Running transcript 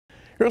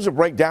Here's a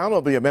breakdown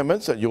of the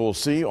amendments that you'll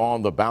see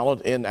on the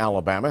ballot in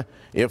Alabama.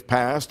 If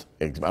passed,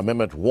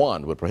 Amendment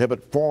 1 would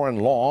prohibit foreign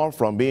law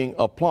from being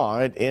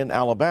applied in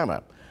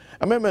Alabama.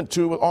 Amendment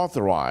 2 would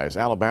authorize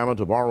Alabama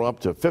to borrow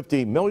up to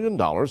 $50 million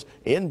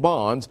in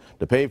bonds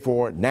to pay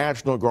for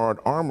National Guard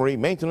armory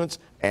maintenance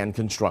and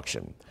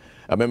construction.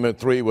 Amendment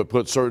 3 would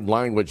put certain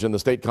language in the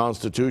state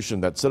constitution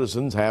that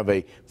citizens have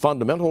a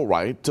fundamental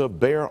right to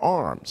bear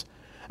arms.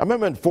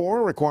 Amendment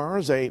 4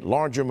 requires a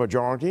larger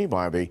majority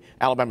by the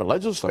Alabama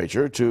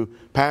legislature to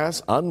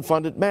pass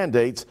unfunded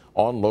mandates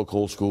on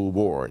local school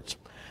boards.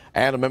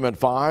 And Amendment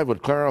 5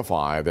 would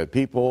clarify that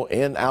people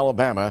in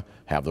Alabama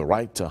have the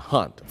right to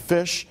hunt,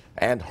 fish,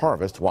 and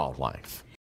harvest wildlife.